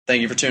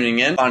Thank you for tuning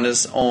in. Find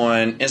us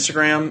on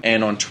Instagram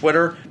and on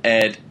Twitter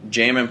at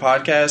Jammin'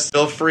 Podcast.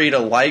 Feel free to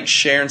like,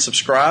 share, and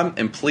subscribe.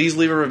 And please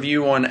leave a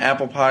review on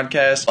Apple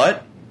Podcasts.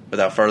 But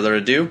without further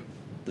ado,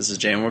 this is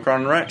Jammin' with Carl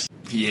and Rex.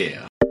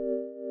 Yeah.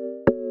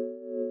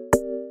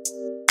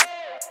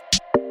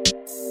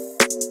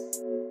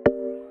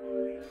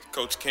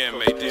 Coach Cam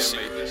made this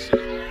shit.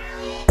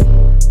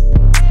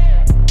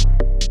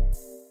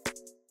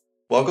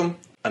 Welcome.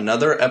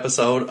 Another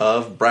episode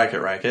of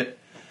Bracket Racket.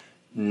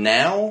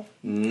 Now,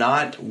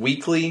 not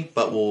weekly,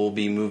 but we'll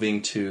be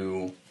moving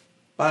to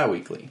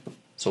bi-weekly.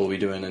 So we'll be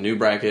doing a new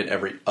bracket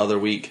every other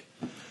week,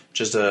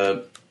 just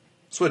to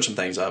switch some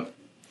things up.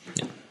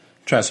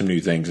 Try some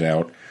new things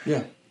out.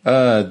 Yeah.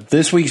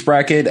 This week's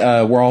bracket,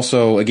 we're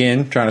also,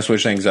 again, trying to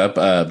switch things up.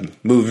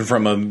 Moving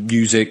from a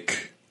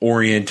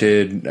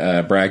music-oriented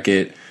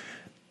bracket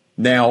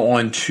now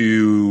on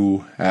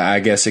to,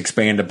 I guess,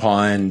 expand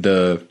upon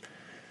the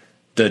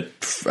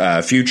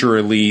future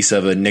release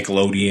of a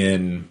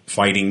Nickelodeon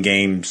fighting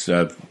game,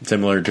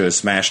 similar to a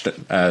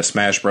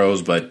Smash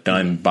Bros, but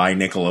done by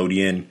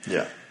Nickelodeon.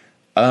 Yeah.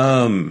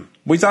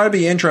 We thought it'd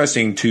be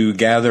interesting to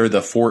gather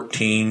the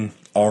 14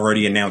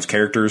 already announced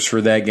characters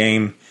for that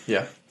game.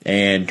 Yeah.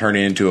 And turn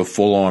it into a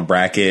full-on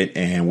bracket,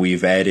 and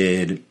we've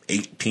added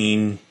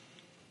 18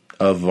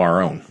 of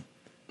our own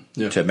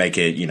to make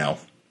it,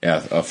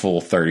 a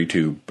full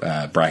 32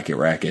 bracket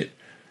racket.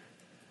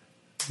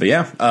 But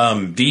yeah,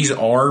 these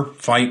are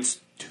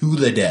fights to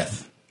the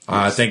death. Yes.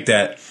 I think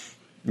that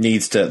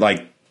needs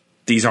to,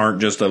 these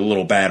aren't just a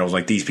little battles.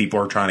 These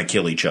people are trying to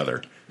kill each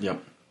other. Yep.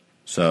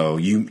 So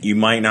you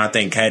might not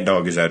think Cat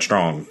Dog is that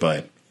strong,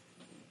 but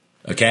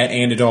a cat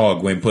and a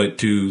dog, when put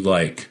to,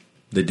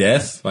 the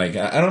death, I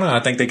don't know.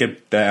 I think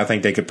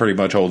they could pretty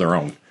much hold their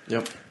own.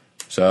 Yep.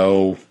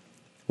 So,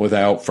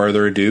 without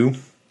further ado,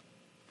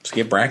 let's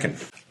get bracking.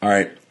 All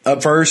right.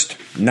 Up first,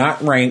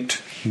 not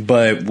ranked,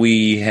 but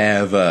we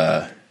have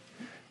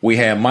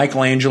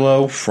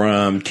Michelangelo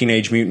from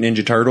Teenage Mutant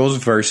Ninja Turtles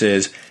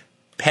versus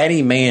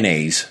Patty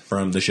Mayonnaise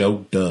from the show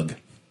Doug.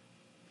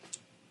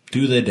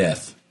 To the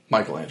death.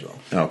 Michelangelo.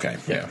 Okay.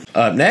 Yeah.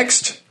 Up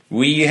next,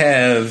 we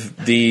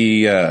have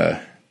the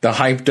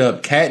hyped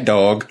up Cat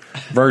Dog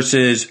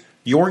versus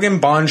Jorgen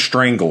Von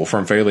Strangle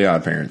from Fairly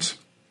Odd Parents.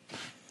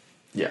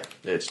 Yeah,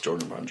 it's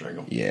Jorgen Von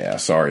Strangle. Yeah,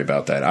 sorry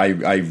about that.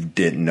 I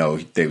didn't know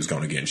they was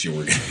going against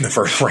Jorgen in the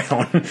first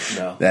round.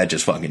 No. That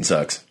just fucking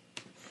sucks.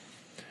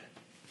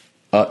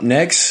 Up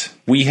next,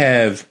 we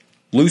have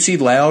Lucy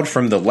Loud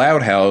from the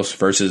Loud House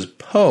versus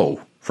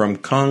Po from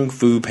Kung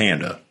Fu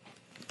Panda.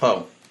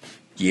 Po.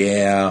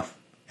 Yeah.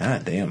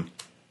 God damn.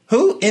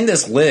 Who in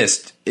this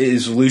list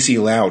is Lucy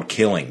Loud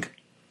killing?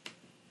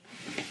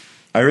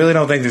 I really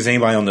don't think there's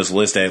anybody on this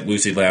list that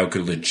Lucy Loud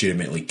could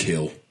legitimately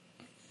kill.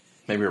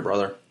 Maybe her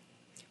brother.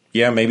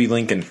 Yeah, maybe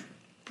Lincoln.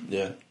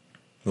 Yeah.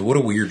 But what a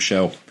weird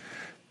show.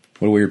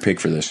 What a weird pick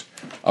for this.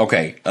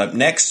 Okay, up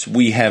next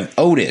we have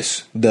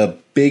Otis, the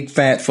big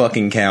fat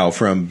fucking cow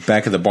from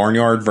Back of the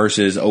Barnyard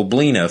versus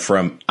Oblina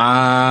from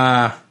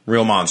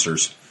Real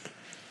Monsters.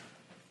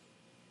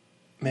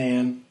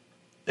 Man,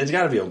 it's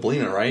got to be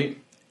Oblina, right?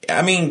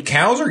 I mean,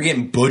 cows are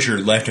getting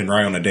butchered left and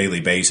right on a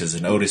daily basis,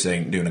 and Otis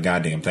ain't doing a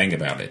goddamn thing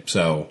about it.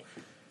 So,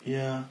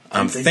 yeah,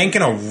 I'm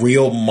thinking a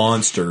real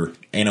monster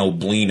and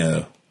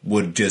Oblina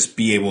would just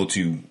be able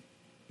to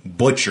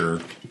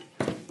butcher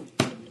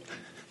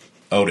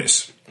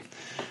Otis.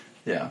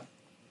 Yeah.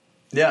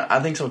 Yeah, I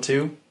think so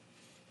too.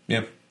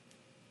 Yeah.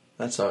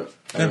 That sucks.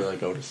 I really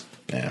like Otis.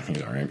 Yeah, he's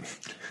alright.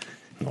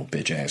 Little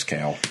bitch ass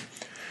cow.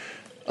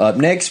 Up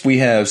next, we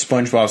have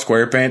SpongeBob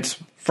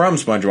SquarePants from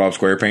SpongeBob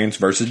SquarePants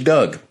versus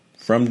Doug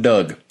from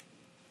Doug.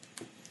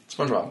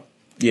 SpongeBob.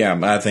 Yeah,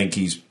 I think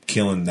he's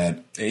killing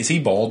that. Is he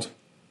bald?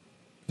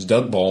 Is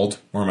Doug bald?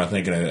 Or am I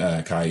thinking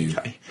of Caillou?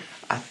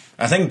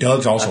 I think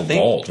Doug's also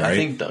bald, right? I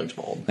think Doug's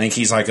bald. I think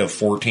he's like a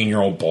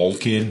 14-year-old bald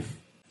kid.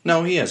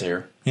 No, he has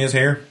hair. He has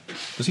hair?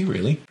 Does he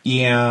really?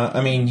 Yeah,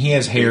 I mean, he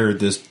has hair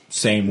this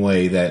same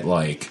way that,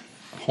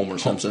 Homer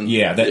Simpson.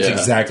 Yeah, that's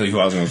exactly who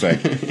I was going to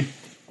say.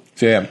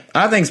 So, yeah,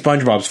 I think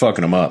SpongeBob's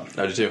fucking him up.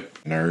 I do too.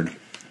 Nerd.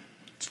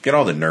 Let's get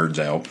all the nerds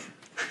out.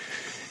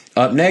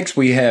 Up next,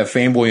 we have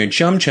Fanboy and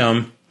Chum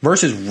Chum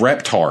versus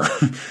Reptar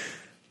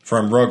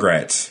from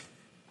Rugrats.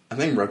 I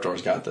think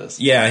Reptar's got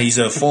this. Yeah, he's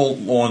a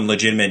full-on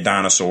legitimate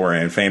dinosaur,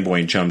 and Fanboy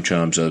and Chum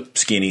Chum's a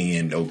skinny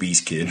and obese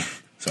kid.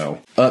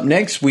 So, up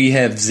next, we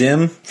have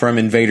Zim from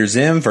Invader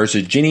Zim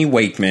versus Jenny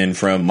Wakeman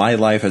from My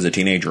Life as a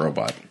Teenage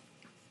Robot.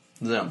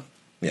 Zim.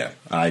 Yeah,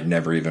 I'd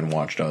never even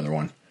watched the other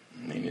one.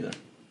 Me neither.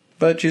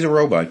 But she's a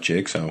robot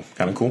chick, so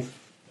kind of cool.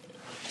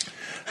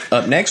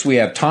 Up next, we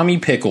have Tommy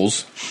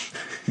Pickles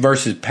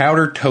versus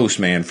Powdered Toast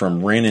Man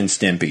from Ren and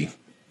Stimpy.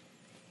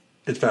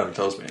 It's Powdered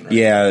Toast Man, right?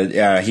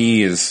 Yeah,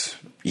 he is.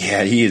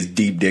 Yeah, he is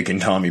deep dicking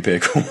Tommy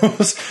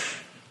Pickles.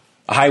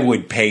 I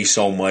would pay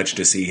so much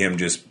to see him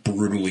just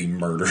brutally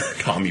murder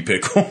Tommy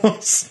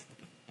Pickles.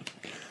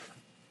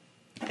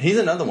 He's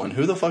another one.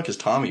 Who the fuck is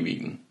Tommy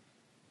beating?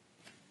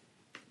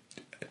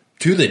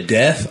 To the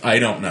death? I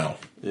don't know.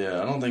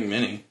 Yeah, I don't think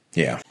many.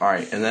 Yeah. All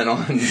right, and then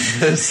on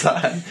this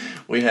side,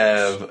 we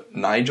have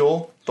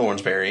Nigel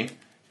Thornsberry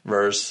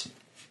versus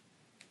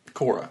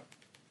Korra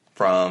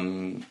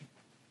from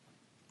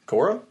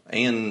Korra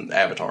and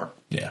Avatar.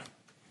 Yeah.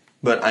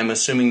 But I'm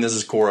assuming this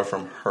is Korra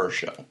from her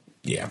show.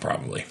 Yeah,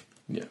 probably.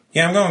 Yeah.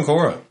 Yeah, I'm going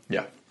Korra.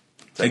 Yeah.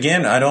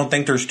 Again, I don't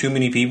think there's too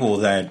many people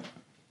that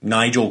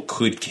Nigel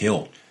could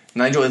kill.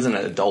 Nigel isn't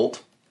an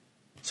adult,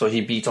 so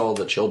he beats all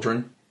the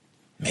children.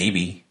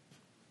 Maybe.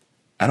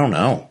 I don't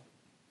know.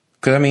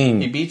 Because, I mean...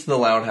 He beats the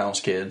Loud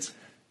House kids.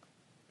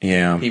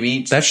 Yeah. He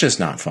beats... That's just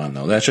not fun,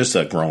 though. That's just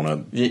a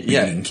grown-up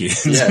beating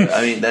kids. Yeah,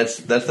 I mean, that's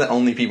the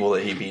only people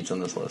that he beats on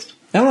this list.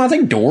 I don't know. I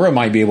think Dora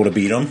might be able to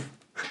beat him.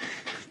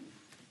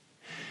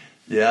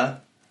 Yeah?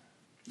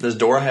 Does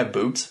Dora have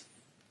boots?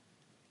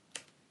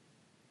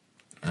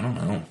 I don't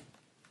know.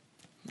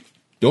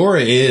 Dora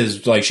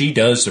is, like, she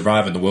does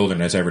survive in the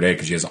wilderness every day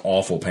because she has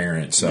awful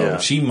parents. So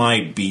she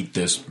might beat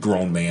this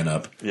grown man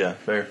up. Yeah,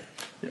 fair.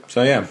 Yeah.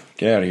 So, yeah.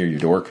 Get out of here, you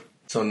dork.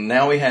 So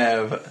now we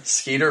have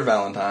Skeeter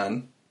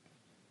Valentine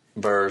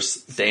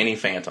versus Danny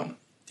Phantom.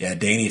 Yeah,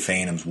 Danny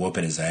Phantom's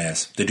whooping his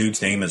ass. The dude's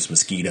name is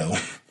Mosquito.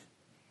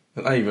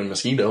 Not even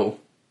Mosquito.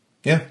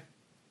 Yeah.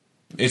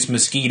 It's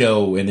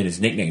Mosquito, and then his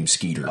nickname's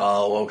Skeeter.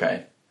 Oh,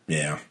 okay.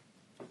 Yeah.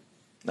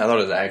 I thought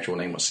his actual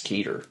name was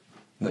Skeeter.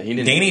 He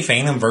didn't. Danny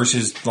Phantom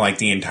versus, like,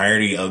 the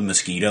entirety of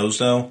Mosquitoes,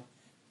 though.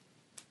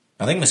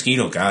 I think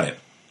Mosquito got it.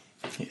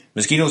 Yeah.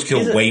 Mosquitoes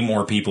kill way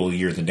more people a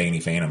year than Danny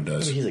Phantom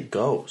does. He's a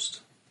ghost.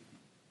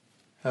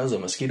 How does a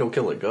mosquito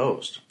kill a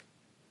ghost?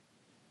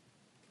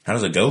 How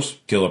does a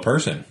ghost kill a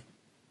person?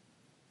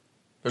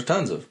 There's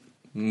tons of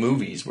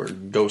movies where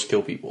ghosts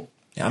kill people.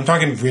 Yeah, I'm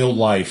talking real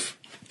life.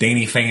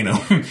 Danny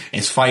Phantom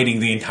is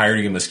fighting the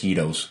entirety of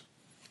mosquitoes.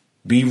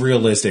 Be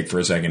realistic for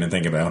a second and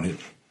think about it.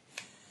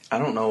 I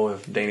don't know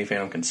if Danny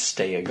Phantom can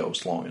stay a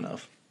ghost long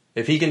enough.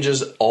 If he can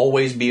just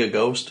always be a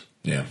ghost,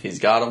 he's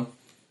got him.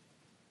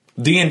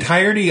 The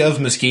entirety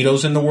of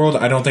mosquitoes in the world,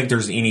 I don't think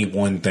there's any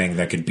one thing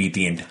that could beat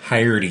the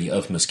entirety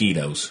of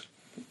mosquitoes.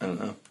 I don't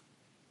know.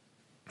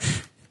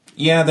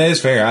 Yeah, that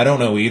is fair. I don't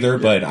know either,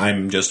 but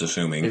I'm just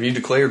assuming. If you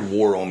declared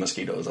war on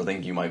mosquitoes, I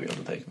think you might be able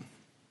to take them.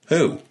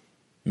 Who?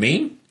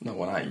 Me? No,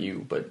 well, not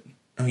you, but...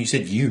 Oh, you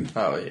said you.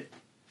 Oh, yeah.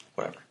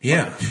 Whatever.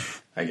 Yeah.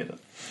 I get it.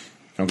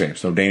 Okay,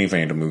 so Danny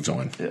Phantom moves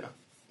on. Yeah.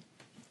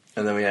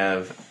 And then we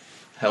have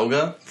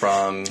Helga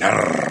from...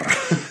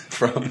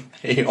 from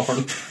Hey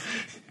Arnold.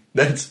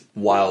 That's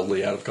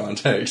wildly out of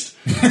context.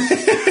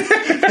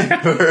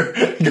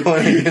 We're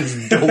going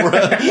against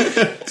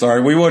Dora.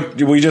 Sorry,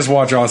 we just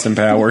watch Austin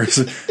Powers.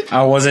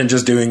 I wasn't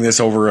just doing this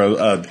over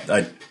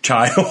a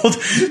child.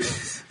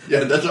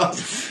 Yeah, that's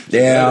awesome.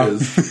 Yeah. That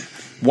is.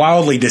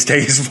 Wildly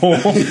distasteful.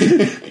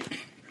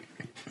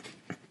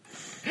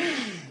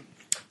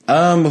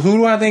 Who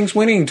do I think's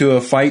winning to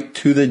a fight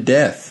to the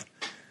death?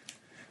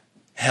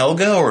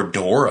 Helga or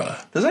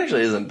Dora? This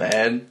actually isn't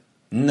bad.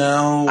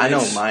 No. I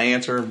know my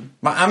answer.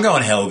 I'm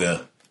going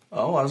Helga.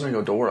 Oh, I was going to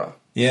go Dora.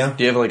 Yeah.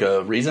 Do you have like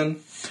a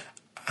reason?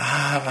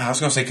 I was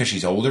going to say because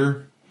she's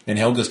older, and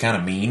Helga's kind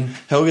of mean.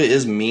 Helga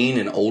is mean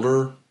and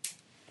older.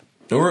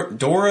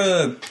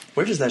 Dora.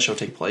 Where does that show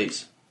take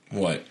place?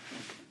 What?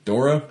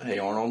 Dora? Hey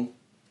Arnold.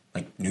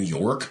 Like New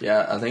York?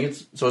 Yeah, I think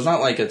it's... So it's not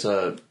like it's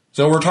a...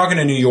 So we're talking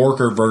a New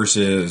Yorker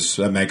versus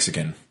a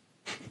Mexican.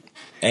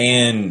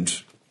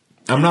 And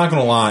I'm not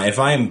going to lie, if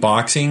I am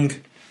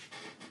boxing,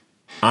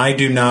 I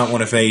do not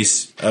want to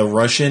face a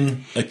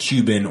Russian, a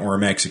Cuban, or a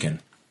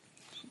Mexican.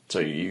 So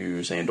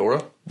you saying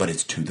Dora? But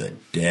it's to the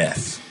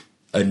death.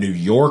 A New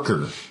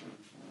Yorker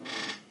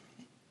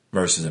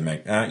versus a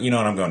Mexican. You know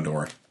what? I'm going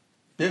Dora.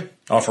 Yeah.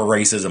 Off of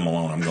racism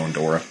alone, I'm going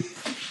Dora.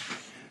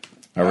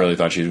 I really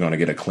thought she was going to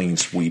get a clean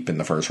sweep in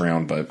the first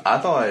round, but... I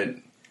thought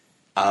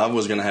I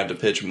was going to have to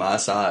pitch my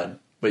side,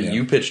 but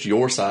you pitched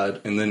your side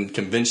and then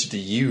convinced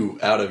you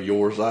out of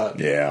your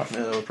side. Yeah. Yeah,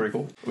 that was pretty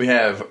cool. We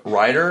have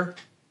Ryder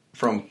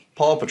from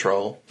Paw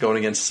Patrol going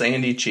against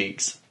Sandy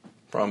Cheeks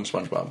from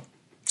SpongeBob.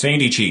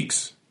 Sandy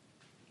Cheeks.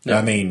 Yeah.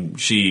 I mean,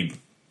 she's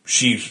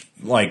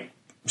like...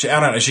 I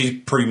don't know,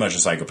 she's pretty much a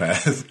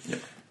psychopath. Yeah.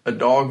 A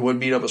dog would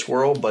beat up a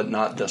squirrel, but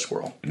not this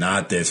squirrel.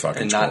 Not this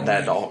fucking and squirrel. And not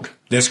that dog.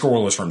 This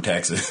squirrel is from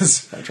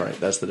Texas. That's right.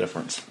 That's the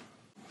difference.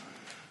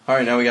 All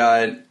right, now we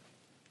got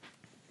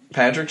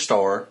Patrick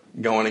Star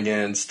going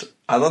against...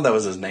 I thought that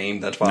was his name.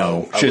 That's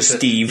why just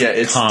Steve. Yeah,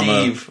 it's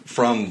Steve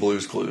from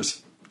Blue's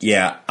Clues.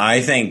 Yeah, I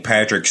think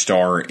Patrick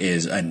Star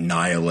is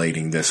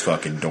annihilating this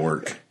fucking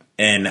dork.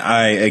 And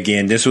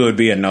this would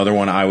be another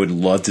one I would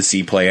love to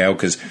see play out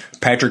because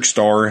Patrick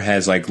Star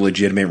has like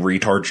legitimate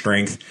retard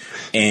strength,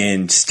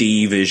 and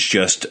Steve is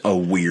just a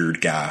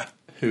weird guy.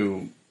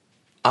 Who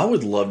I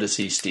would love to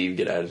see Steve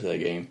get added to that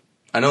game.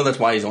 I know that's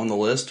why he's on the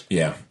list.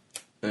 Yeah.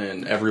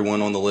 And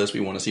everyone on the list we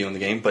want to see on the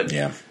game, but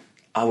yeah.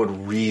 I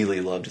would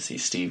really love to see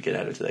Steve get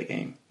added to that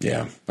game.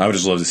 Yeah. I would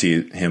just love to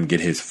see him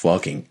get his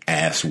fucking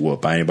ass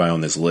whooped by anybody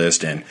on this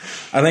list. And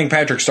I think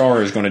Patrick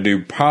Star is going to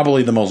do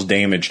probably the most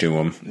damage to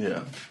him.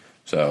 Yeah.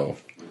 So,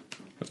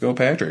 let's go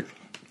Patrick.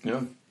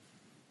 Yeah.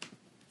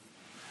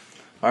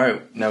 All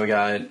right, now we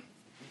got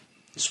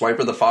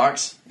Swiper the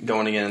Fox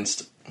going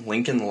against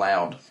Lincoln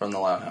Loud from the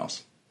Loud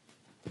House.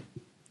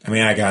 I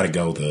mean, I got to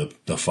go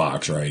the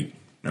Fox, right?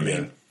 I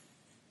mean,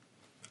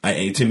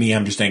 to me,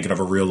 I'm just thinking of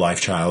a real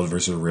life child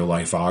versus a real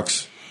life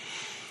fox.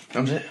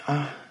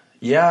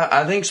 Yeah,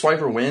 I think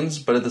Swiper wins,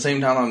 but at the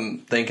same time, I'm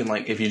thinking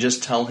like if you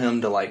just tell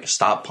him to like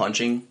stop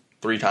punching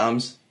 3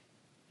 times.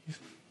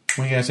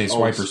 Well, you gotta say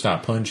Swiper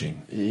stop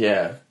punching.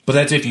 Yeah, but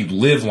that's if you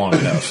live long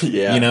enough.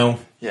 Yeah, you know.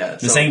 Yeah,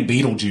 this ain't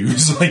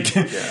Beetlejuice. Like,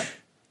 yeah,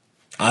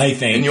 I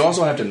think, and you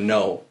also have to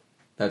know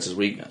that's his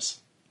weakness.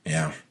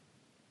 Yeah.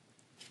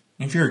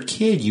 If you're a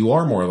kid, you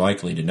are more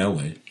likely to know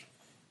it.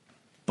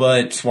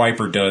 But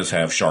Swiper does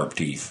have sharp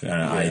teeth,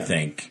 I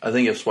think. I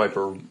think if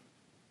Swiper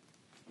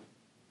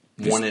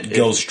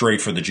goes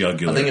straight for the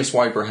jugular. I think if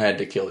Swiper had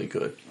to kill, he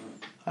could.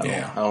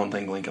 I don't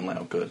think Lincoln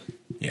Loud could.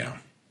 Yeah.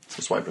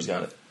 So Swiper's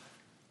got it.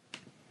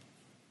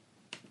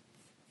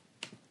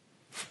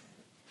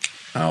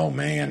 Oh,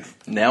 man.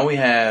 Now we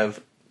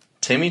have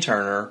Timmy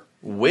Turner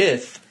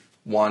with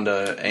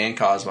Wanda and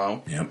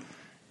Cosmo. Yep.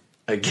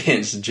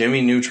 Against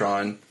Jimmy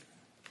Neutron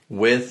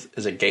with,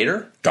 is it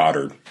Gator?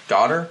 Goddard.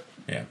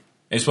 Yeah.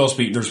 It's supposed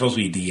to be, there's supposed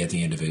to be a D at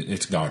the end of it.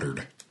 It's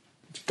Goddard.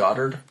 It's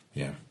Goddard?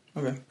 Yeah.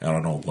 Okay. I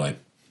don't know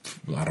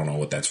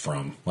what that's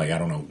from. Like, I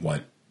don't know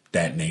what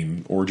that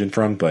name Origin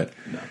from, but.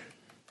 No.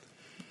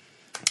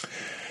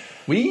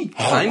 We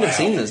kind of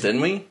seen this,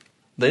 didn't we?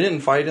 They didn't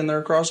fight in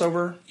their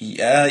crossover?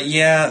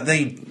 Yeah,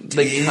 they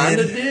kind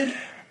of did?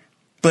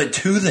 But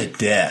to the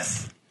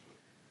death.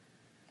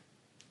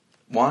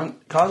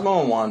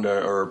 Cosmo and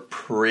Wanda are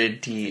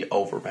pretty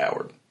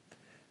overpowered.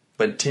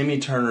 But Timmy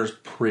Turner's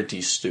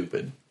pretty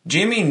stupid.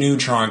 Jimmy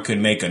Neutron could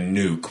make a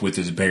nuke with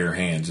his bare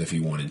hands if he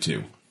wanted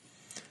to.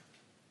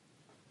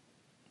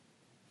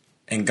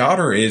 And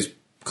Goddard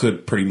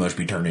could pretty much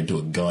be turned into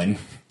a gun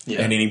at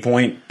any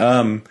point.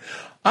 I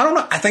don't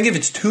know. I think if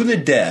it's to the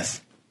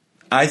death,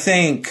 I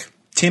think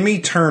Timmy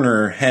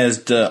Turner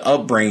has the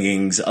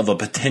upbringings of a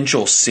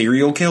potential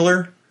serial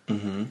killer.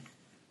 Mm-hmm.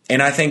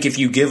 And I think if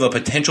you give a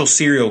potential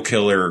serial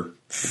killer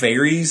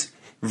fairies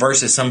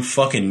versus some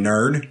fucking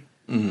nerd,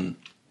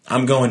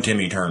 I'm going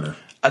Timmy Turner.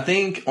 I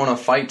think on a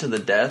fight to the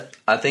death,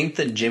 I think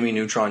that Jimmy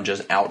Neutron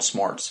just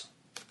outsmarts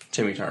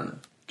Timmy Turner.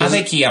 I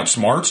think he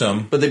outsmarts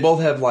him. But they both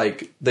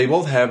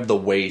have the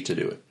way to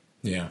do it.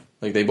 Yeah.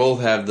 Like they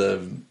both have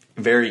the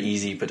very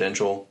easy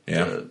potential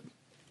to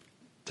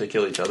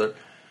kill each other.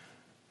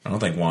 I don't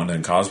think Wanda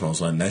and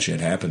Cosmo's letting that shit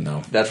happen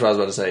though. That's what I was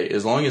about to say.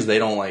 As long as they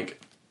don't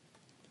like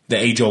the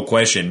age-old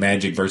question,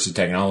 magic versus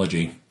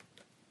technology.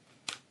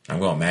 I'm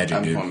going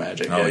magic, dude. I'm going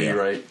magic. Oh, yeah, you're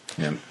right.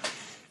 Yeah.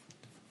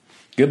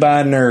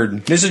 Goodbye,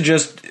 nerd.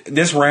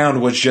 This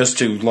round was just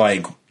to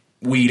like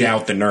weed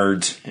out the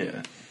nerds.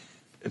 Yeah.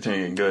 It's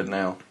getting good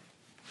now.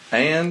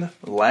 And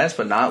last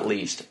but not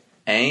least,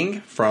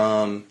 Aang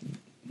from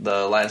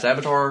The Last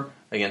Avatar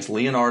against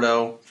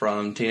Leonardo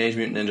from Teenage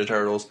Mutant Ninja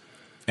Turtles.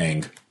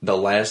 Aang. The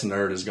last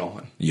nerd is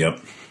gone.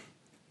 Yep.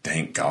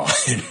 Thank God.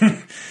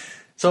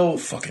 So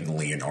fucking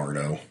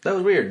Leonardo. That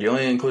was weird. You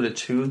only included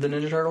 2 of the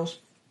Ninja Turtles?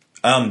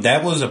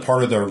 That was a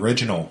part of the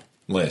original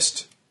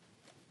list.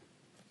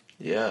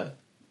 Yeah.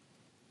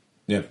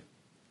 Yeah.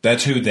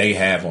 That's who they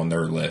have on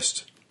their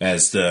list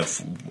as the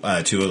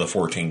 2 of the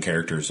 14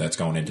 characters that's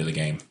going into the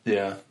game.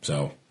 Yeah.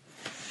 So.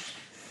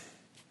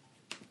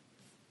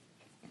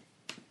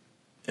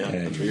 Yeah,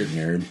 that's weird,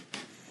 nerd.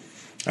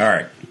 All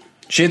right.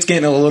 Shit's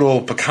getting a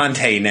little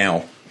picante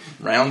now.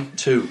 Round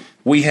 2.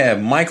 We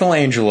have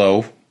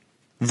Michelangelo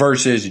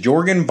versus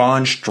Jorgen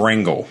von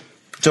Strangle.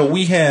 So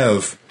we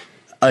have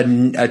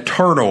a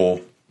turtle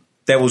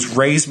that was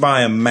raised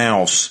by a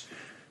mouse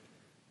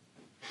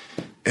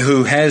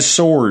who has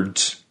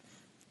swords.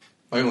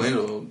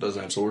 Michelangelo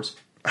doesn't have swords.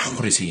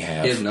 What does he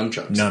have? He has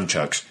nunchucks.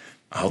 Nunchucks.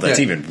 Oh, that's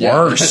even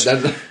worse.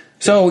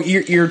 So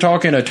you're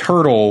talking a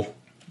turtle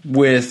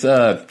with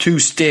 2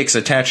 sticks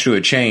attached to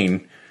a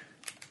chain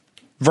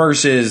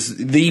versus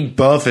the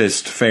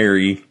buffest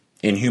fairy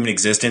in human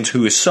existence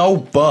who is so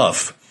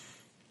buff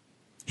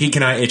he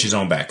cannot itch his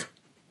own back.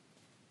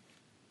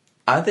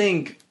 I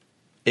think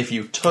if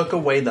you took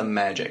away the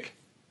magic,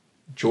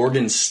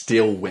 Jorgen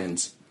still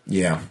wins.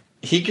 Yeah.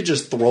 He could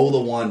just throw the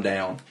wand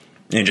down.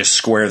 And just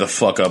square the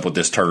fuck up with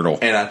this turtle.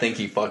 And I think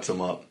he fucks him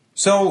up.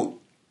 So,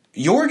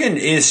 Jorgen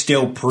is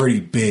still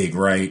pretty big,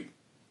 right?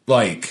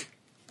 Like,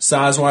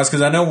 size-wise,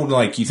 because I know,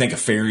 like, you think of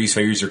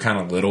fairies are kind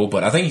of little,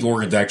 but I think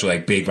Jorgen's actually,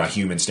 like, big by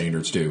human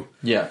standards, too.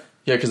 Yeah.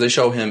 Yeah, because they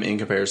show him in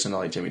comparison to,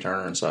 like, Timmy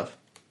Turner and stuff.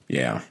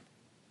 Yeah.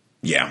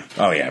 Yeah.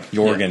 Oh, yeah.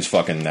 Jorgen's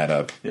fucking that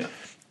up. Yeah.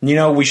 You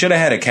know, we should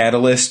have had a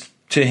catalyst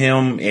to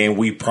him, and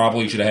We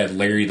probably should have had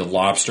Larry the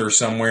Lobster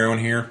somewhere on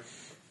here,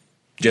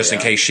 just in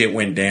case shit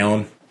went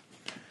down.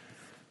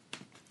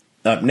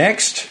 Up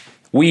next,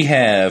 we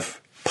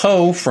have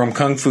Poe from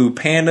Kung Fu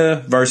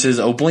Panda versus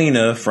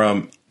Oblina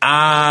from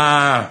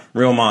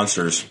Real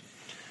Monsters.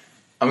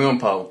 I'm going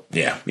Poe.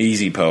 Yeah,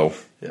 easy Poe.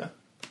 Yeah.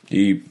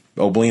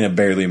 Oblina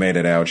barely made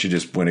it out. She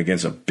just went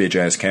against a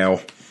bitch-ass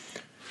cow.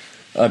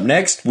 Up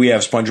next, we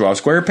have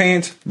SpongeBob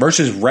SquarePants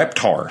versus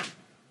Reptar.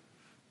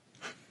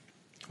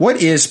 What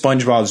is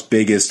SpongeBob's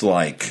biggest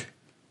like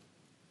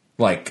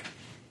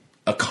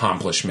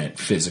accomplishment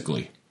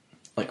physically?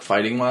 Like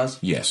fighting wise?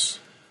 Yes.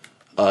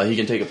 He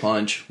can take a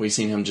punch. We've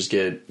seen him just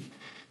get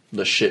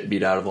the shit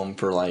beat out of him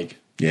for like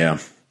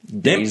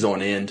days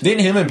on end.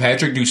 Didn't him and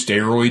Patrick do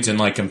steroids and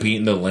like compete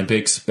in the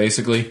Olympics,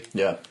 basically?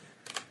 Yeah.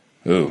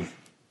 Ooh.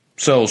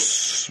 So,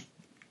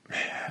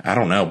 I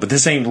don't know, but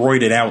this ain't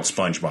roided out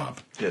SpongeBob.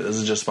 Yeah, this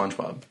is just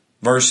SpongeBob.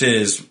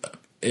 Versus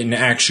an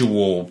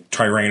actual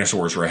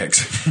Tyrannosaurus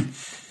Rex.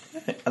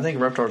 I think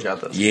Reptar's got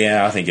this.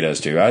 Yeah, I think it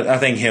does too. I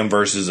think him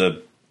versus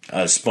a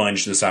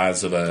sponge the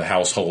size of a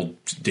household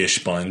dish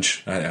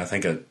sponge. I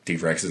think a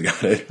T-Rex has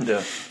got it.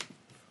 Yeah.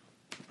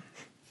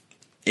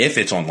 If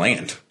it's on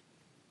land.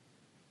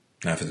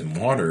 Now, if it's in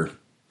water,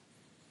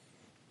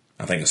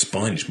 I think a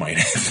sponge might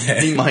have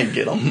that. He might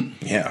get him.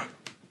 Yeah.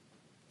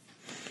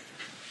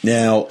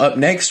 Now, up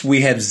next,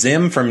 we have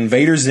Zim from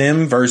Invader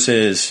Zim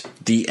versus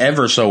the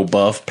ever so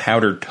buff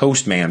Powdered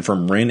Toast Man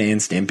from Ren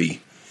and Stimpy.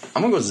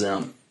 I'm going to go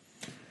Zim.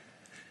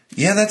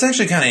 Yeah, that's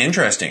actually kind of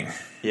interesting.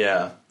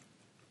 Yeah.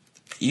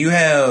 You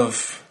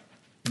have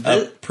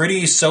a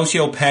pretty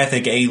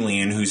sociopathic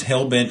alien who's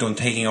hell-bent on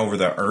taking over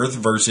the Earth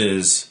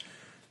versus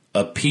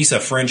a piece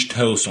of French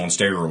toast on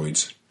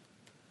steroids.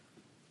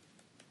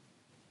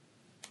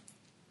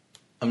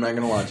 I'm not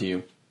going to lie to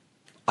you.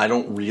 I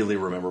don't really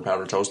remember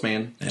Powdered Toast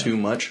Man too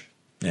much.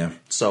 Yeah.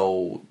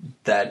 So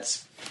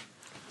that's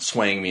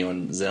swaying me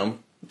on Zim.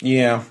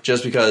 Yeah.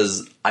 Just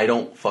because I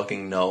don't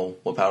fucking know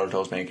what Powdered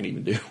Toast Man can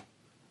even do.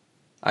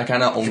 I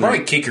kind of only... He'd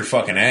probably kick your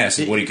fucking ass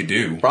is what he could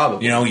do.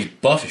 Probably. You know, he's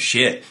buff as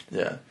shit.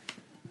 Yeah.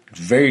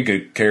 Very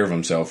good care of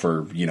himself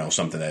for,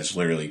 something that's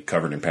literally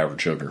covered in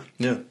powdered sugar.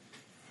 Yeah.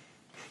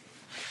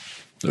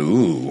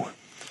 Ooh.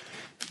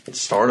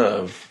 Start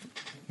of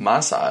my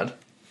side,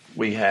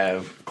 we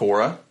have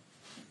Cora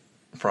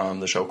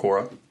from the show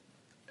Cora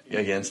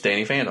against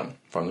Danny Phantom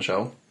from the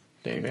show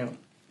Danny Phantom.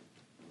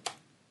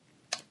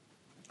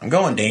 I'm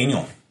going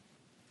Daniel.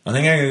 I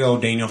think I gotta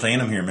go Daniel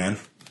Phantom here, man.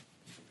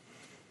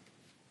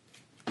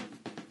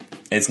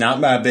 It's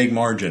not by a big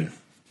margin.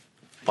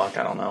 Fuck,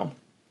 I don't know.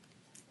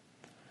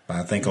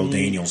 I think old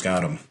Daniel's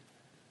got him.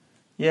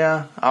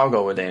 Yeah, I'll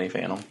go with Danny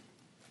Phantom.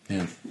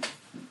 Yeah.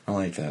 I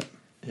like that.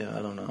 Yeah,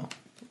 I don't know.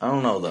 I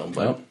don't know, though. But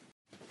Well.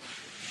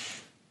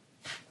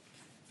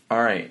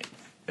 All right.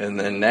 And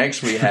then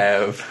next we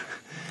have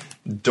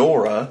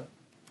Dora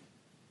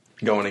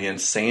going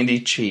against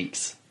Sandy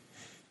Cheeks.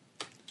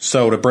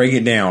 So to break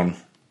it down,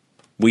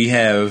 we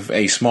have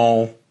a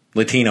small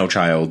Latino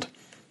child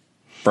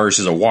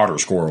versus a water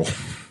squirrel.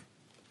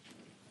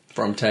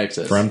 From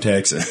Texas. From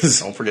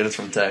Texas. Don't forget it's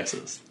from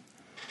Texas.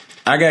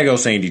 I gotta go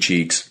Sandy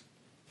Cheeks.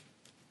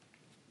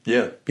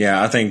 Yeah.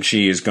 Yeah, I think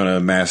she is gonna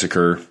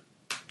massacre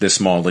this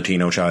small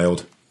Latino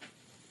child.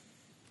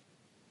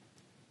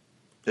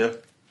 Yeah.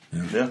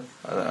 Yeah.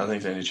 I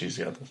think Sandy Cheeks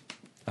got this.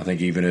 I think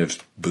even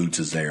if Boots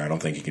is there, I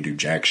don't think he can do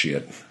jack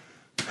shit.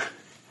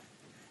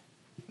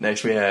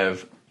 Next we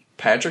have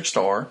Patrick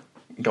Starr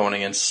going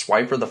against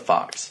Swiper the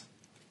Fox.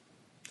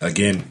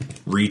 Again,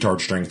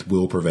 retard strength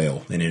will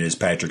prevail, and it is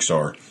Patrick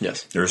Starr.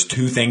 Yes. There's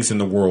two things in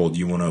the world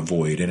you want to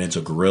avoid, and it's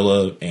a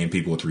gorilla and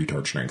people with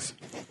retard strength.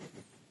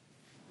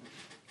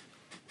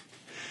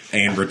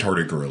 And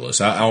retarded gorillas.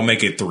 I'll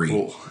make it 3.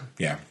 Ooh.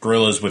 Yeah,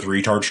 gorillas with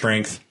retard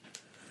strength.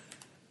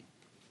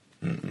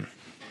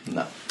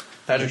 No.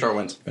 Patrick Starr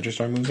wins. Patrick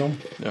Starr moves on?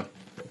 Yeah.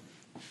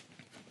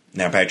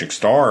 Now, Patrick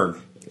Starr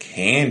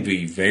can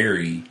be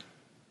very,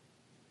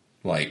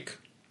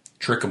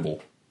 trickable.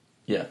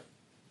 Yeah.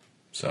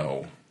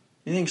 So...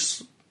 You think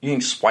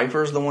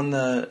Swiper's the one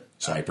that...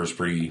 Swiper's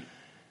pretty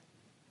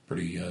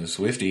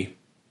swifty.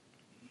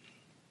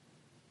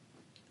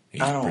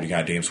 He's pretty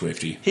goddamn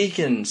swifty. He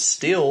can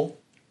steal,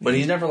 but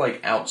he's never,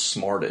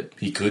 outsmarted.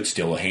 He could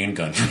steal a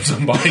handgun from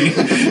somebody.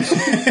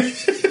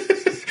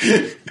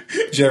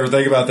 Did you ever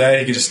think about that?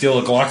 He could just steal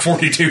a Glock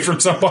 42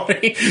 from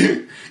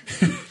somebody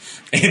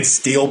and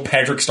steal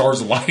Patrick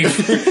Starr's life.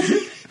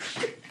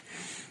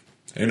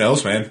 Who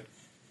knows, man?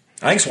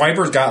 I think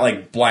Swiper's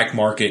got, black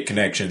market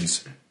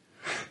connections.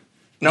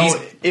 No,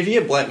 if he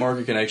had black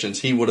market connections,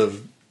 he would have...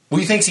 Who do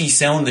you think he's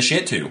selling the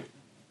shit to?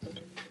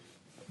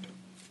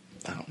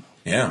 I don't know.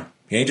 Yeah.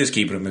 He ain't just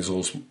keeping him in his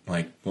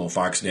little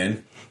fox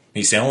den.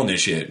 He's selling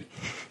this shit.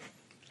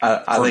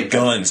 I for think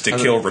guns to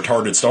kill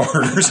retarded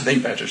starters. I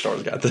think Patrick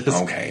Starr's got this.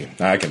 Okay,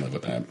 I can live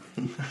with that.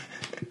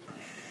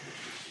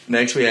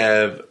 Next we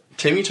have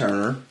Timmy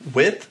Turner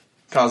with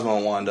Cosmo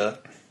and Wanda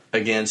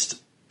against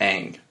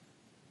Aang.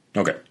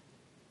 Okay.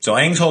 So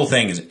Aang's whole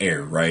thing is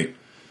air, right?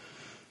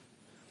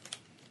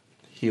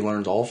 He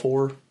learns all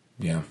 4.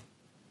 Yeah.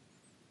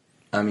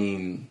 I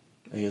mean,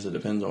 I guess it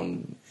depends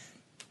on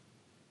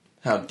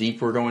how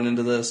deep we're going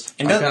into this.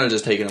 And I'm kind of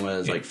just taking them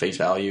as face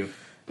value.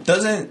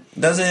 Doesn't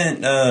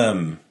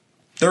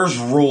there's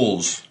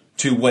rules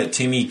to what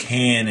Timmy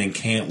can and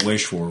can't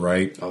wish for,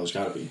 right? Oh, there's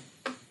got to be.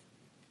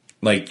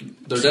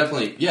 There's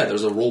definitely,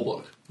 there's a rule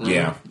book. Remember?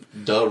 Yeah.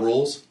 Duh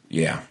rules.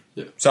 Yeah.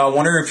 Yeah. So I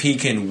wonder if he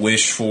can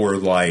wish for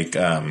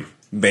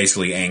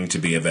basically Aang to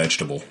be a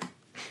vegetable.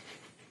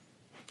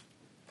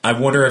 I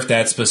wonder if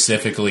that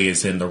specifically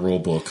is in the rule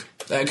book.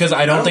 Because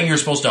I don't think you're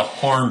supposed to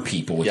harm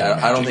people with your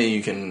magic. I don't think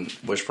you can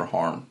wish for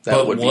harm.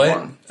 That would be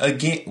harm.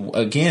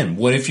 Again,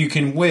 what if you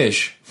can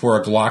wish for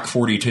a Glock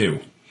 42?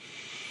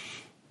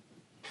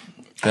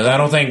 Because I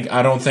don't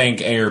think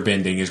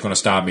airbending is going to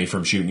stop me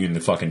from shooting you in the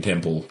fucking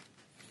temple.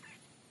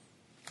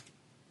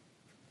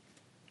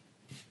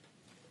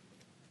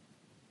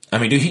 I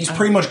mean, dude, he's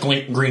pretty much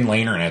Green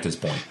Lantern at this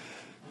point.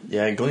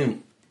 Yeah,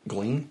 Gleam.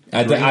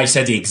 I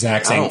said the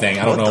exact same thing.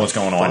 I don't know what's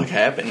going on. What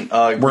happened?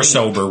 We're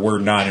sober. We're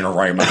not in our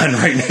right mind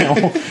right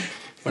now.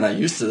 We're not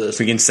used to this.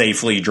 We can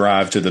safely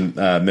drive to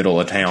the middle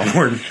of town.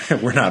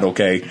 We're not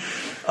okay.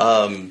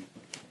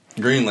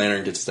 Green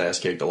Lantern gets his ass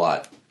kicked a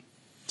lot,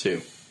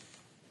 too.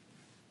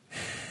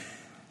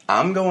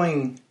 I'm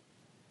going...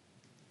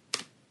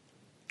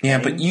 Yeah,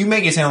 but you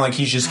make it sound like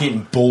he's just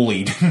getting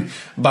bullied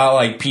by,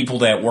 like, people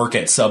that work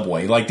at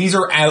Subway. Like, these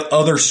are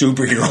other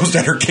superheroes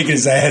that are kicking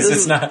his ass.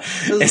 It's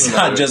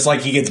not just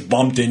like he gets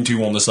bumped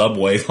into on the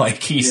subway.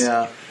 Like, he's...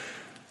 Yeah.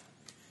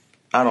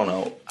 I don't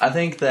know. I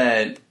think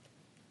that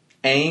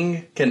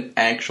Aang can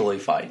actually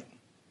fight.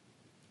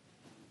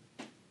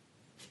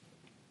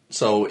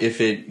 So,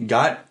 if it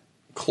got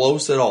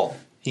close at all,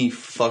 he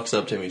fucks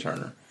up Timmy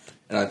Turner.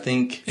 And I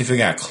think... If it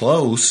got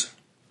close,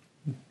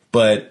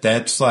 but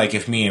that's like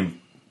if me and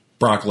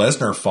Brock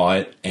Lesnar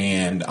fought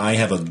and I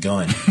have a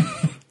gun.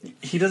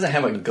 He doesn't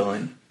have a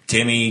gun.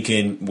 Timmy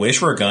can wish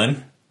for a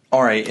gun.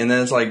 Alright, and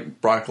then it's like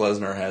Brock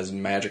Lesnar has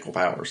magical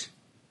powers.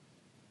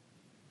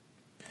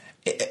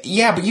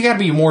 Yeah, but you gotta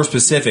be more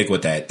specific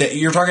with that.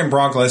 You're talking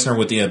Brock Lesnar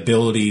with the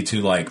ability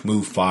to, like,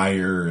 move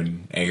fire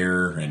and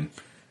air and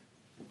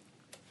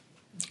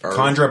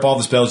conjure up all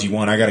the spells you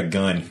want. I got a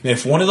gun.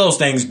 If one of those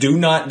things do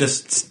not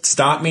just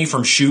stop me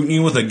from shooting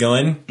you with a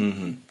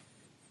gun,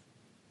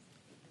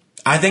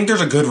 I think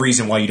there's a good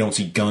reason why you don't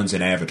see guns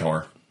in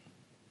Avatar.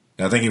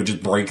 I think it would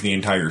just break the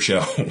entire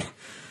show.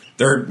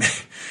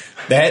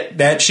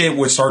 That shit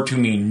would start to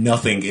mean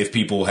nothing if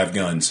people have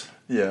guns.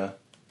 Yeah.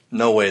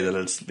 No way that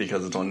it's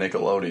because it's on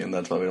Nickelodeon.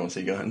 That's why we don't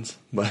see guns.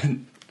 But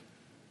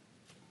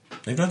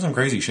they've done some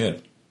crazy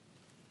shit.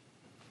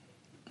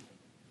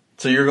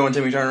 So you're going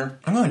Timmy Turner?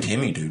 I'm going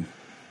Timmy, dude.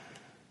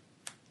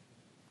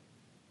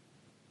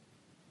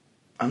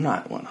 I'm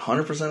not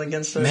 100%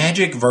 against it.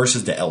 Magic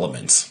versus the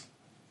elements.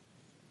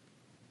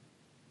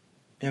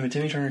 Yeah, but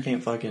Timmy Turner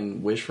can't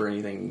fucking wish for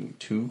anything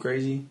too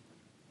crazy.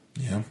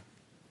 Yeah.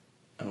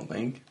 I don't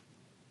think.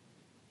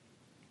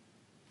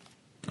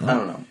 I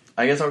don't know.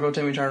 I guess I'll go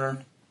Timmy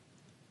Turner.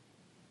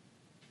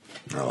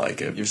 I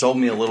like it. You've sold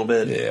me a little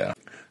bit. Yeah.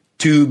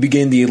 To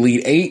begin the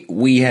Elite Eight,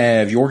 we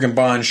have Jorgen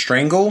Bond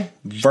Strangle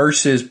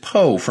versus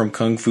Po from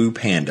Kung Fu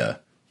Panda.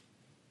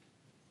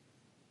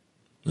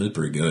 That's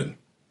pretty good.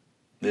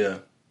 Yeah.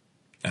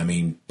 I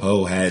mean,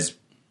 Po has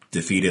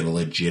defeated a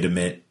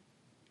legitimate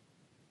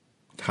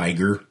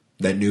tiger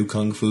that knew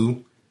Kung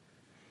Fu,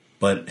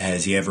 but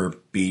has he ever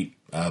beat,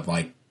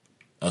 like,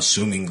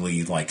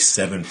 assumingly, like,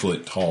 7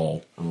 foot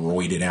tall,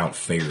 roided out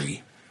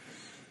fairy?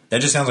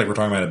 That just sounds like we're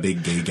talking about a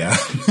big gay guy.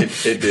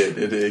 It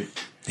did.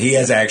 He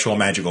has actual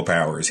magical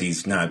powers.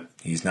 He's not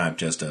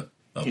just a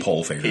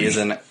pole fairy. He is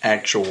an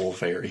actual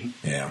fairy.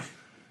 Yeah.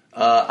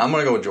 I'm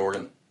going to go with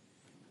Jorgen.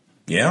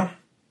 Yeah?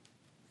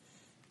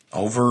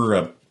 Over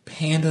a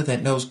panda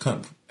that knows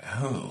Kung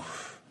Fu.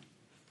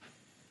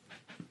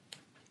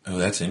 Oh,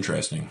 that's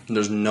interesting.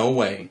 There's no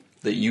way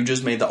that you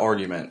just made the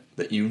argument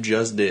that you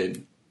just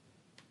did.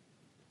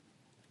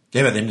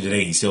 Yeah, but at the end of the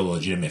day, he's still a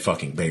legitimate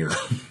fucking bear.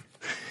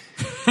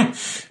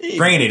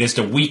 Granted, it's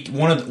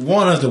one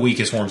of the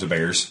weakest forms of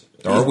bears.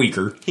 Or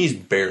weaker. He's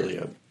barely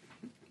a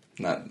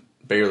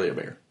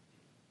bear.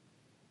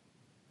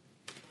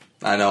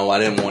 I know, I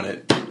didn't want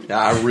it.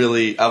 I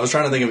was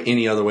trying to think of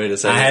any other way to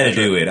say it. I had to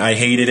do it. I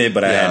hated it,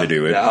 but I had to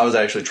do it. Yeah, I was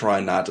actually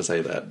trying not to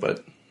say that,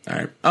 but... All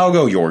right. I'll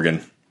go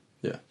Jorgen.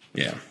 Yeah.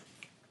 Yeah.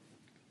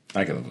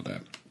 I can live with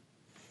that.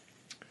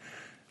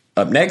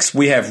 Up next,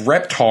 we have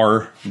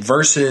Reptar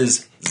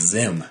versus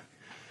Zim.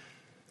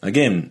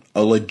 Again,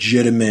 a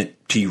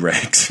legitimate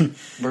T-Rex.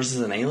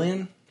 Versus an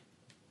alien?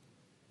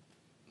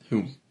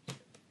 Who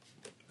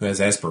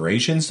has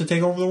aspirations to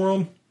take over the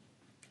world?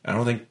 I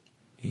don't think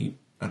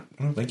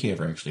he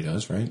ever actually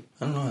does, right?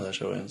 I don't know how that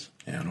show ends.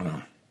 Yeah, I don't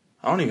know.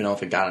 I don't even know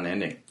if it got an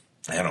ending.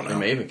 I don't know. It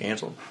may have been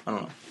canceled. I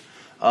don't know.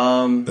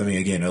 I mean,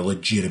 again, a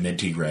legitimate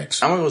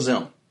T-Rex. I'm going to go with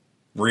Zim.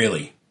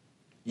 Really?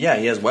 Yeah,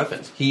 he has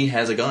weapons. He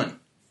has a gun.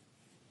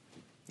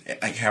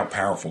 Like, how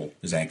powerful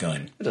is that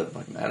gun? It doesn't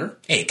fucking matter.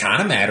 It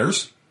kind of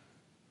matters.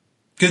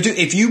 Because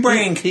if you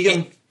bring... He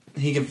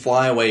can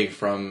fly away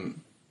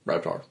from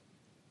Reptar.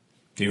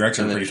 T-Rex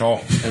are pretty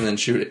tall. And then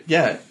shoot it.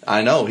 Yeah,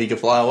 I know. He can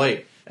fly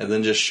away and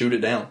then just shoot it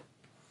down.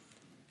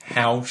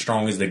 How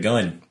strong is the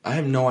gun? I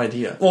have no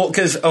idea. Well,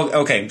 because,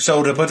 okay,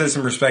 so to put this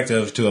in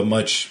perspective to a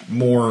much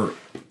more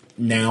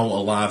now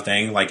alive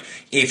thing, like,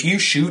 if you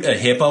shoot a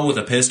hippo with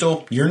a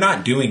pistol, you're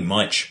not doing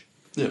much.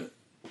 Yeah.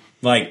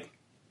 Like,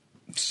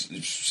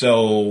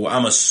 so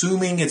I'm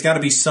assuming it's got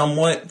to be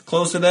somewhat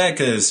close to that,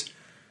 because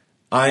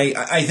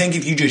I think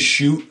if you just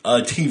shoot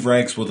a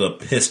T-Rex with a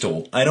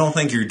pistol, I don't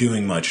think you're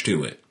doing much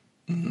to it.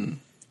 Mm-hmm.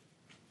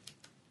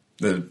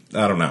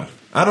 I don't know.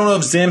 I don't know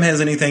if Zim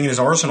has anything in his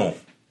arsenal.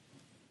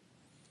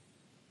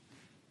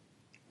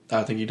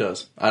 I think he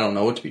does. I don't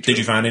know what to be true. Did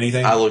you find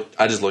anything?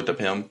 I just looked up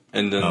him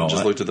and then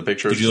looked at the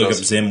pictures. Did you look up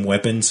Zim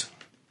weapons?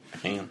 I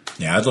can.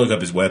 Yeah, I'd look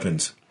up his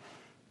weapons.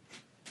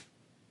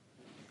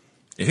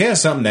 If he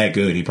has something that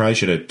good, he probably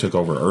should have took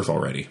over Earth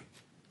already.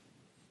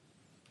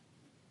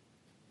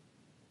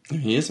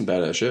 He is some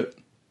badass shit.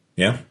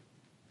 Yeah.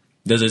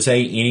 Does it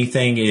say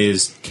anything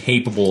is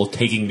capable of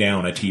taking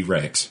down a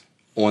T-Rex?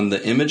 On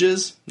the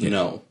images,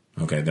 no.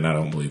 Okay, then I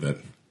don't believe it.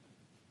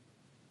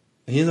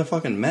 He's a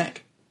fucking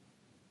mech.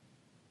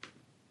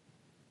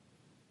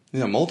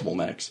 He's got multiple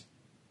mechs.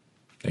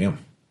 Damn.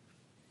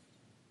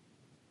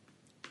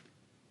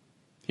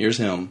 Here's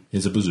him.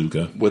 He's a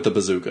bazooka. With a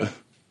bazooka.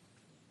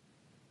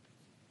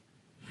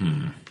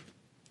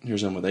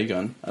 Here's him with a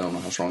gun. I don't know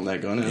how strong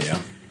that gun is. Yeah.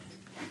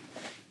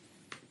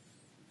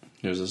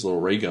 Here's this little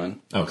ray gun.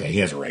 Okay, he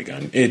has a ray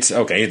gun. It's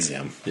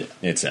him. Yeah.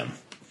 It's him.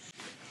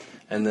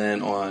 And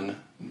then on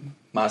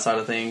my side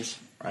of things,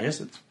 I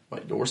guess it's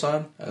your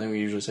side? I think we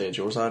usually say it's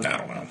your side. I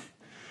don't know.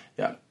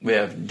 Yeah. We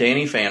have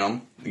Danny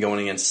Phantom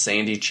going against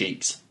Sandy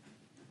Cheeks.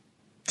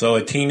 So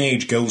a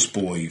teenage ghost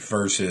boy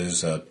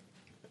versus a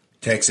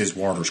Texas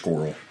water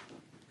squirrel.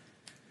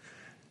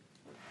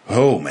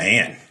 Oh,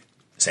 man.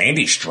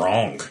 Sandy's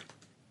strong.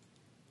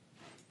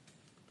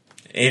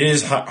 It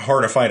is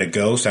hard to fight a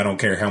ghost. I don't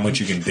care how much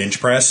you can bench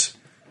press.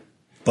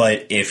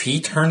 But if he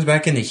turns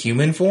back into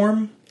human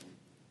form,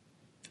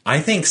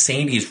 I think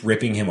Sandy's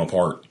ripping him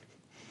apart.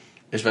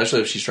 Especially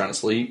if she's trying to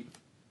sleep.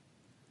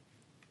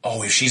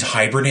 Oh, if she's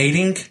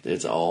hibernating?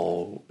 It's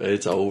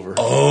over.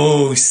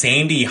 Oh,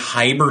 Sandy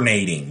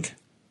hibernating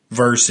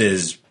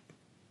versus...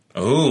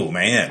 Oh,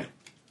 man.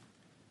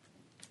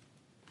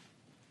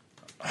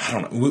 I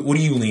don't know. What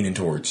are you leaning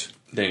towards?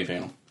 Danny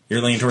Phantom.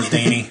 You're leaning towards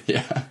Danny?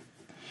 Yeah.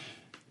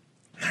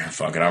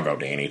 Fuck it, I'll go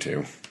Danny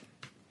too.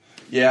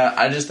 Yeah,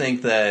 I just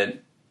think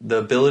that the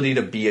ability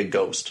to be a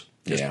ghost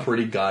is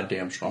pretty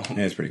goddamn strong.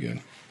 Yeah, it's pretty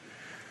good.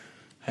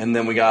 And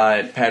then we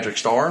got Patrick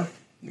Starr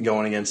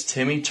going against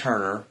Timmy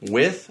Turner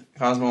with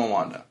Cosmo and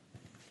Wanda.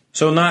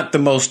 So not the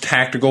most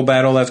tactical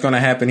battle that's going to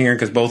happen here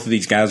because both of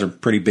these guys are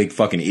pretty big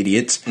fucking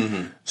idiots.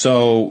 Mm-hmm.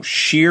 So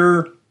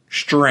sheer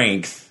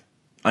strength,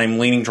 I'm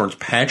leaning towards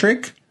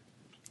Patrick,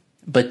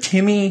 but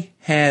Timmy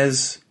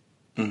has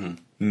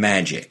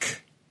magic.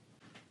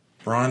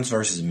 Bronze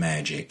versus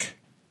magic.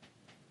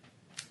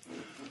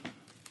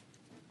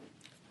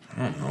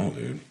 I don't know,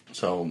 dude.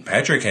 So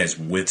Patrick has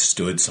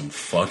withstood some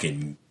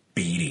fucking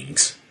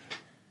beatings.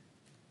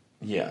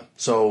 Yeah.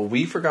 So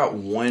we forgot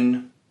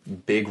one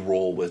big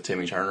rule with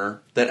Timmy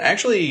Turner that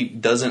actually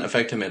doesn't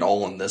affect him at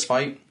all in this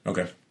fight.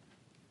 Okay.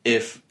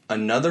 If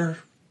another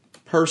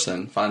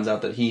person finds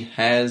out that he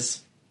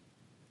has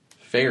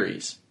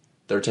fairies,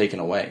 they're taken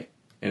away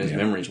and his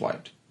memory's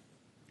wiped.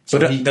 So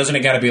but doesn't it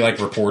got to be like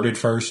reported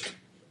first?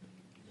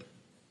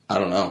 I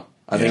don't know.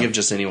 I think if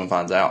just anyone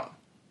finds out.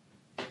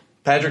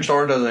 Patrick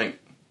Starr doesn't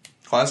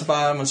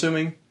classify, I'm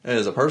assuming,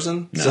 as a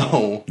person. No.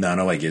 So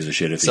nobody gives a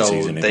shit if he sees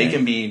anything. So they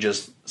can be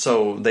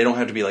so they don't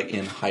have to be like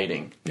in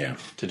hiding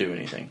to do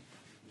anything.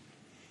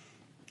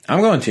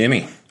 I'm going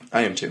Timmy.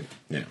 I am too.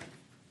 Yeah.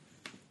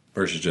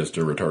 Versus just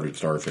a retarded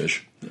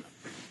starfish. Yeah.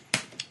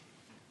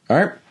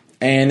 All right.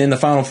 And in the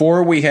final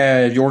four, we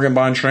had Jorgen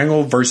von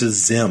Strangle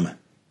versus Zim.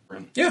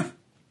 Yeah.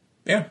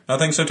 Yeah, I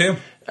think so too.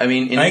 I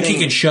mean, I think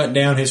he can shut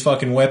down his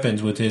fucking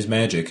weapons with his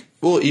magic.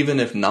 Well, even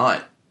if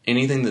not,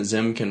 anything that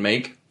Zim can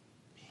make,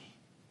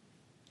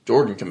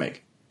 Jorgen can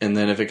make. And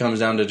then if it comes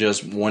down to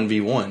just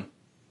 1v1,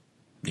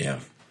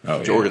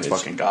 Jorgen's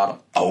fucking got him.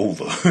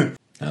 Over.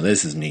 Now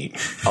this is neat.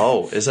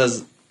 Oh, it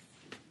says,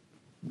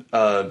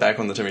 back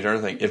on the Timmy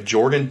Turner thing, if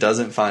Jorgen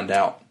doesn't find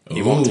out,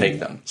 he won't take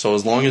them. So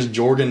as long as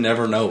Jorgen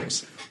never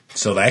knows.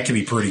 So that could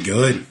be pretty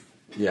good.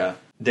 Yeah.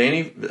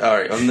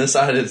 Alright, on this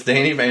side, it's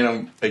Danny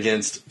Phantom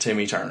against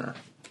Timmy Turner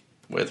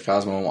with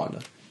Cosmo and Wanda.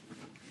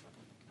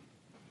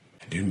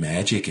 Dude,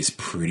 magic is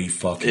pretty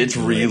fucking It's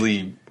good.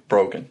 really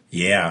broken.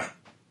 Yeah.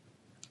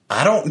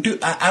 I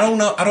don't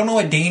know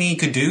what Danny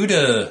could do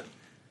to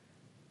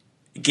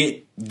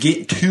get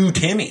to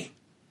Timmy.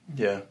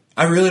 Yeah.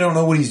 I really don't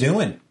know what he's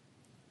doing.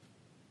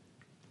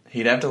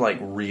 He'd have to like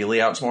really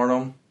outsmart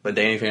him, but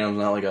Danny Phantom's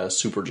not like a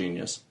super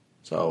genius.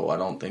 So I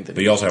don't think that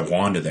But you also have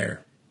Wanda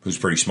there, who's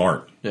pretty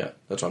smart. Yeah,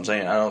 that's what I'm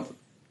saying.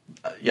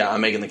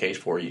 I'm making the case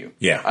for you.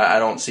 Yeah. I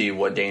don't see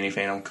what Danny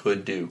Phantom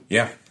could do.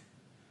 Yeah.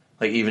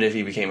 Like, even if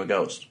he became a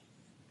ghost.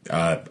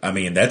 I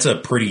mean, that's a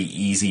pretty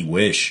easy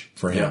wish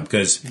for him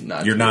because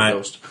you're not.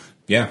 Ghost.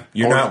 Yeah,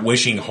 you're not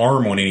wishing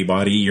harm on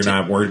anybody. You're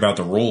not worried about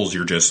the rules.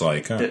 You're just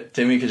like,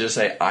 Timmy could just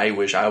say, "I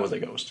wish I was a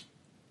ghost."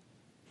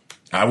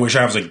 I wish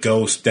I was a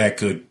ghost that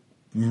could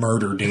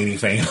murder Danny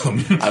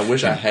Phantom. I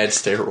wish I had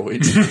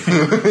steroids.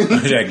 I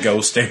wish I had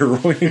ghost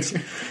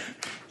steroids.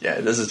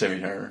 Yeah, this is Timmy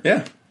Turner.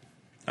 Yeah.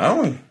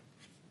 Oh.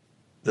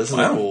 This is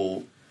a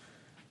cool.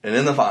 And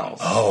in the finals.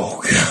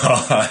 Oh,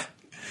 God.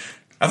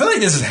 I feel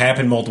like this has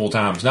happened multiple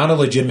times. Not a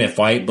legitimate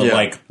fight, but Yeah.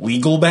 like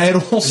legal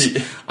battles.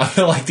 I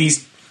feel like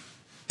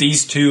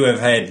these two have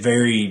had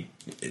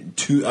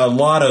a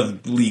lot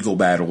of legal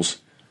battles.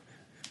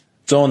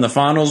 So in the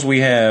finals,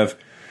 we have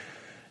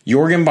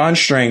Jorgen Von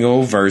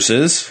Strangle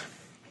versus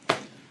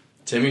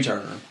Timmy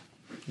Turner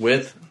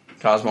with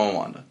Cosmo and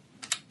Wanda.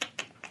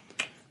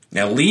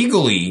 now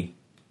legally.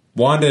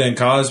 Wanda and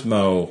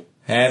Cosmo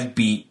have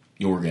beat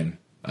Jorgen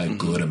a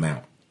good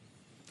amount.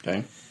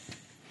 Okay.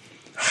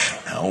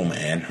 Oh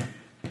man,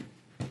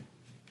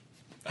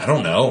 I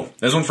don't know.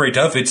 This one's pretty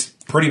tough. It's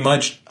pretty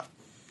much.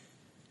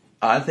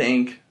 I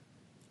think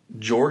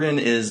Jorgen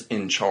is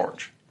in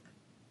charge.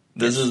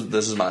 This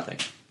is my thing.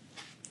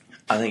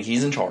 I think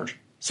he's in charge,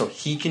 so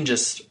he can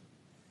just.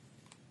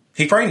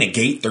 He probably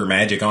negate their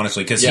magic,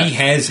 honestly, because Yeah. he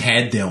has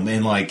had them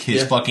in like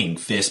his Yeah. fucking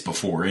fist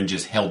before and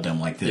just held them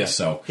like this. Yeah.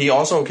 So He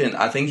also can.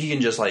 I think he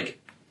can just like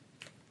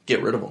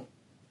get rid of them.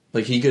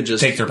 Like he could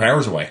just take their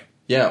powers away.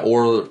 yeah,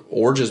 or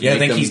just Yeah, make I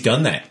think them, he's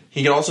done that.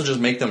 He could also just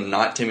make them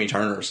not Timmy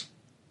Turner's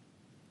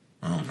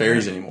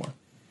fairies anymore.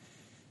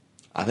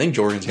 I think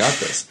Jorgen's got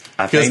this.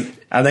 I think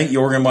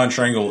Jorgen Von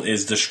Strangle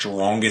is the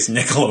strongest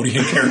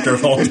Nickelodeon character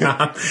of all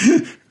time.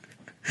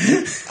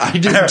 I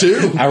do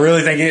too. I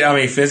really think it. I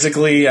mean,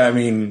 physically, I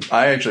mean,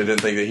 I actually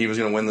didn't think that he was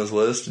going to win this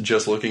list.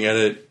 Just looking at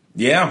it,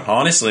 yeah.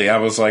 Honestly, I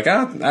was like,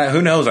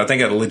 who knows? I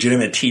think a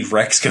legitimate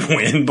T-Rex could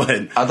win, but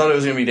I thought it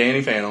was going to be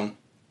Danny Phantom,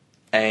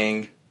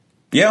 Aang,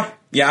 yeah,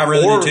 I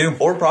really did too.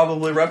 or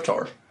probably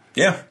Reptar.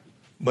 Yeah,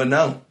 But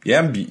no,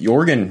 yeah.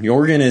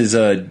 Jorgen is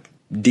a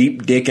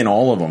deep dick in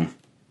all of them.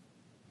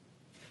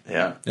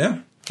 yeah. Yeah,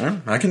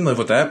 I can live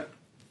with that.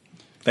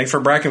 Thanks for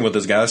bracking with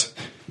us, guys.